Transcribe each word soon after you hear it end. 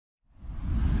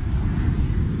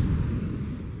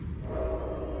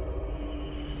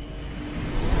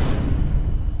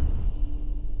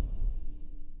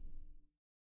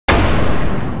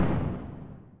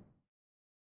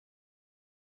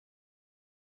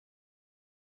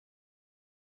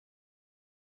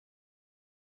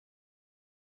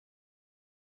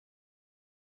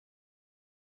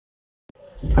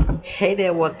Hey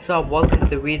there, what's up? Welcome to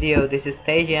the video. This is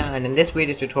Teja, and in this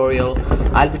video tutorial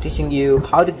I'll be teaching you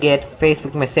how to get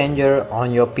Facebook Messenger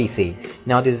on your PC.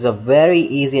 Now this is a very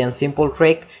easy and simple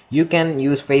trick. You can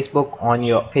use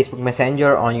Facebook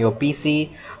Messenger on your PC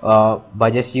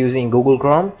by just using Google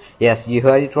Chrome. Yes, you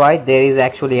heard it right. There is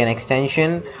actually an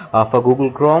extension for Google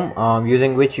Chrome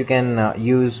using which you can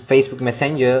use Facebook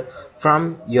Messenger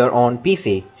from your own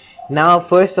PC. Now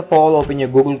first of all, open your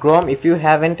Google Chrome. If you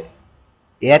haven't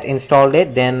yet installed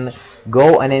it, then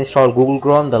go and install Google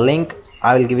Chrome. The link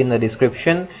I will give in the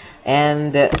description.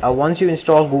 And once you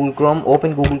install Google Chrome,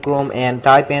 open Google Chrome and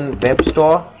type in Web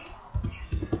Store,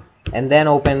 and then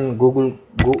open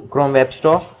Chrome Web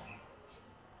Store.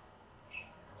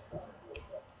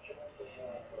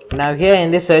 Now here in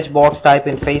this search box, type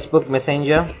in Facebook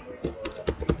Messenger.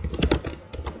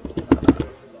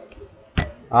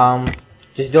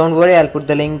 Just don't worry, I'll put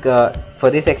the link for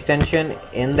this extension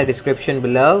in the description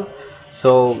below,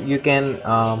 so you can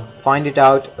find it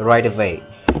out right away.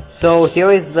 So here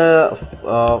is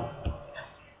the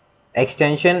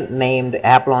extension named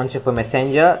App Launcher for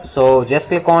Messenger. So just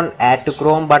click on Add to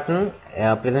Chrome button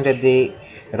present at the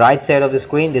right side of the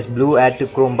screen, this blue Add to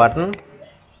Chrome button.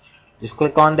 Just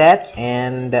click on that,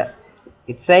 and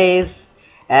it says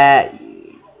that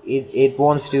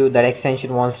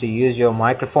extension wants to use your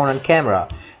microphone and camera,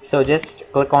 so just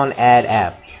click on Add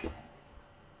App.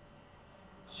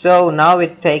 So now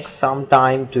it takes some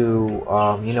time to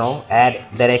add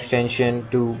that extension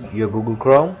to your Google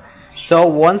Chrome. So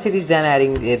once it is done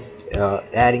adding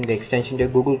the extension to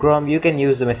Google Chrome, you can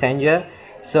use the Messenger.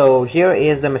 So here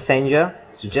is the Messenger,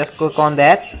 so just click on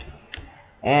that,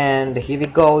 and here we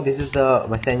go. This is the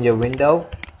Messenger window.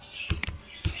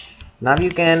 Now you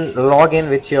can log in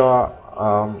with your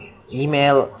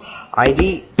email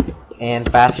ID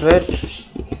and password.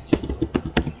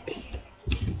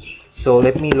 So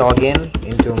let me log in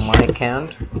into my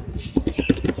account.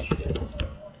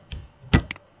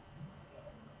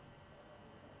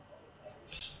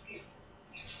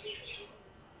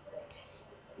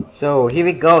 So here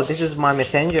we go. This is my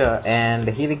Messenger, and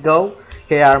here we go.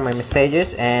 Here are my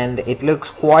messages, and it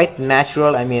looks quite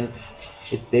natural. I mean,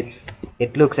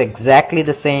 it looks exactly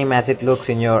the same as it looks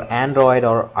in your Android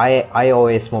or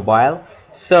iOS mobile.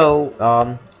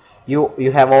 So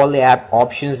you have all the app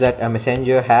options that a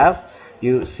Messenger have.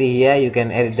 You see here, you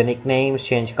can edit the nicknames,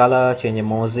 change color, change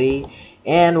emoji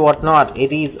and whatnot.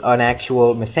 It is an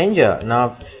actual Messenger.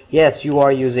 Now yes, you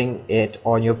are using it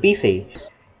on your PC.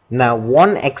 Now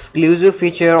one exclusive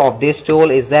feature of this tool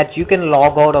is that you can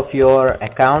log out of your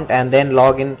account and then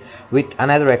log in with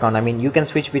another account. I mean, you can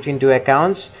switch between two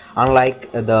accounts,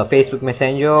 unlike the Facebook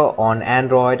Messenger on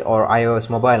Android or iOS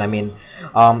mobile. I mean,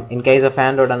 in case of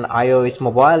Android and iOS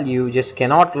mobile, you just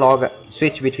cannot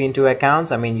switch between two accounts.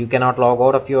 I mean, you cannot log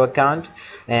out of your account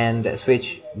and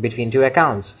switch between two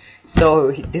accounts.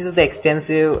 So this is the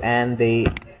extensive and the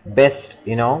best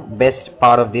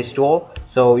part of this tool.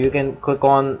 So you can click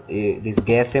on this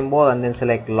gear symbol and then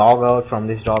select log out from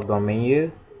this drop down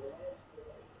menu,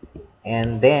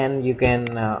 and then you can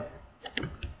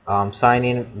sign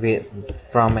in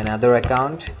from another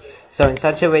account. So in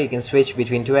such a way you can switch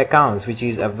between two accounts, which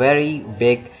is a very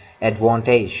big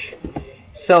advantage.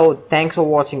 So thanks for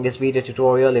watching this video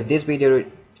tutorial. If this video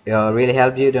really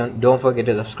helped you, don't forget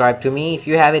to subscribe to me. If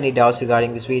you have any doubts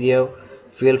regarding this video,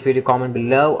 feel free to comment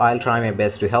below. I'll try my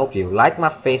best to help you. Like my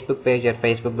Facebook page at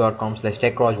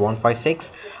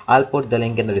facebook.com/techraj156. I'll put the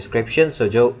link in the description, so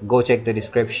go check the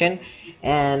description,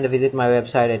 and visit my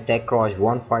website at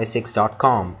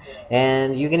techraj156.com.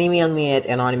 and you can email me at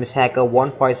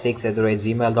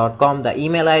anonymoushacker156@gmail.com. the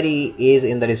email ID is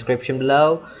in the description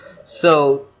below.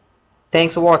 So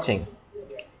thanks for watching.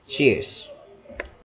 Cheers.